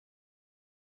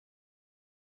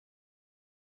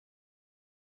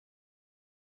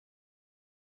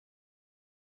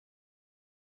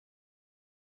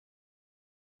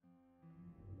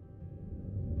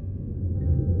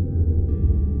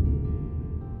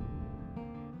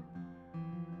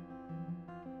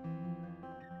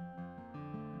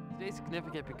Today's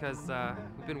significant because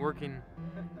we've been working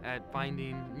at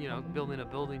finding, building a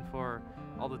building for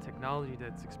all the technology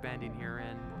that's expanding here,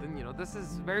 and then, this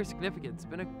is very significant. It's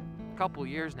been a couple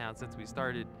years now since we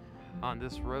started on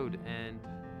this road, and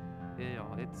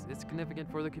it's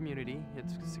significant for the community.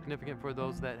 It's significant for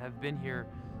those that have been here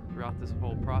throughout this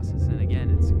whole process, and again,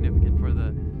 it's significant for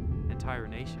the entire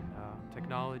nation.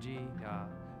 Technology,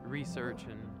 research,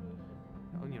 and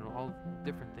all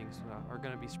different things are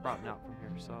going to be sprouting out from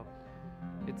here. So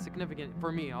it's significant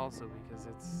for me also because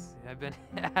I've been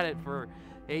at it for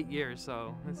 8 years.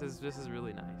 So this is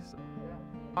really nice. So.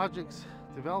 Projects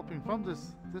developing from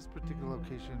this particular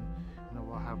location,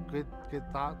 will have good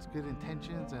thoughts, good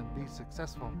intentions, and be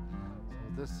successful.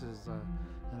 So this is,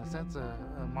 in a sense, a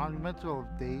monumental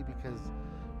day because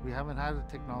we haven't had a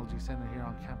technology center here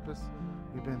on campus.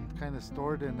 We've been kind of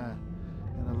stored in a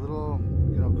little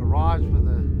garage for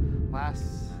the last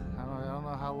I don't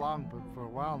know how long, but for a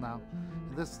while now.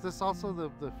 And this also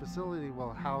the facility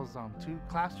will house 2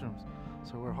 classrooms,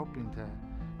 so we're hoping to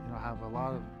have a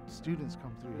lot of students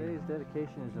come through here. Today's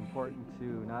dedication is important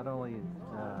to not only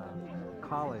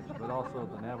college but also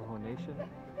the Navajo Nation.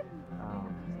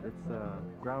 It's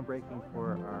groundbreaking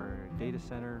for our data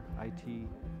center IT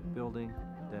building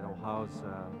that will house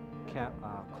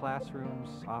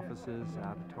classrooms, offices,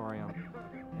 auditorium,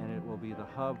 and it will be the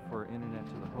hub for Internet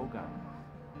to the Hogan.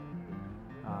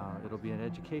 It'll be an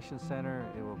education center.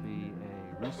 It will be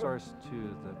a resource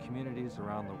to the communities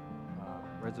around the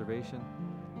reservation,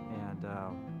 and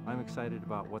I'm excited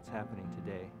about what's happening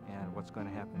today and what's going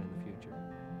to happen in the future.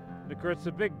 Of course,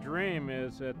 the big dream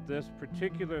is that this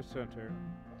particular center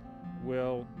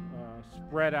will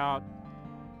spread out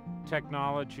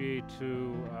technology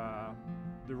to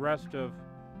the rest of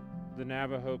the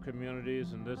Navajo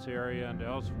communities in this area and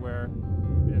elsewhere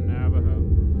in Navajo,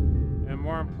 and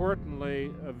more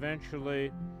importantly,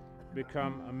 eventually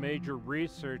become a major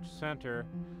research center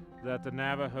that the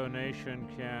Navajo Nation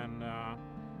can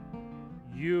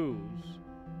use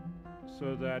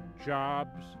so that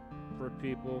jobs for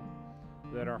people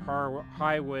that are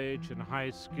high wage and high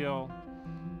skill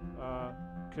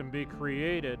can be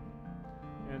created,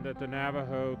 and that the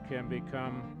Navajo can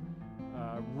become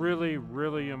really,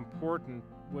 really important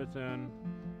within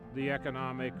the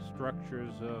economic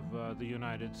structures of the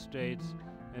United States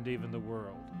and even the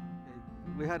world.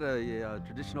 We had a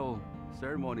traditional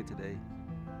ceremony today,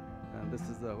 and this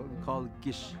is what we call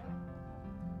gish,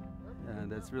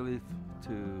 and that's really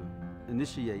to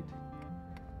initiate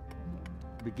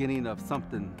beginning of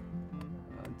something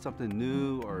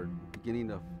new, or beginning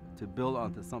to build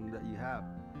onto something that you have.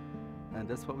 And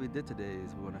that's what we did today.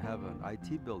 Is we're going to have an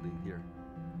IT building here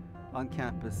on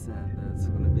campus, and it's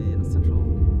going to be a central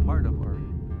part of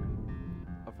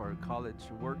our college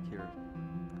work here.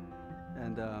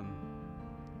 And a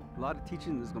lot of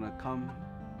teaching is going to come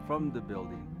from the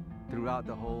building throughout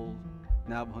the whole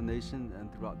Navajo Nation and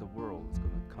throughout the world. It's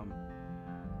going to come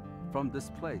from this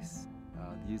place,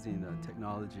 using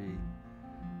technology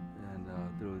and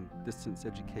through distance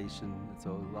education. And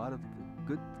so a lot of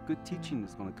good teaching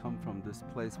is going to come from this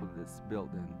place where it's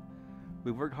built in.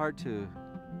 We've worked hard to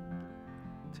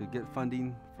get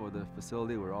funding for the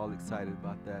facility. We're all excited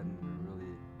about that, and we're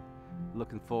really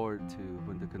looking forward to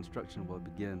when the construction will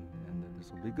begin. And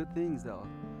this will be good things that will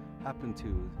happen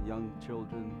to young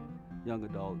children, young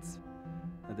adults,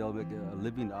 and they'll make a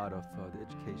living out of the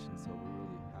education. So we're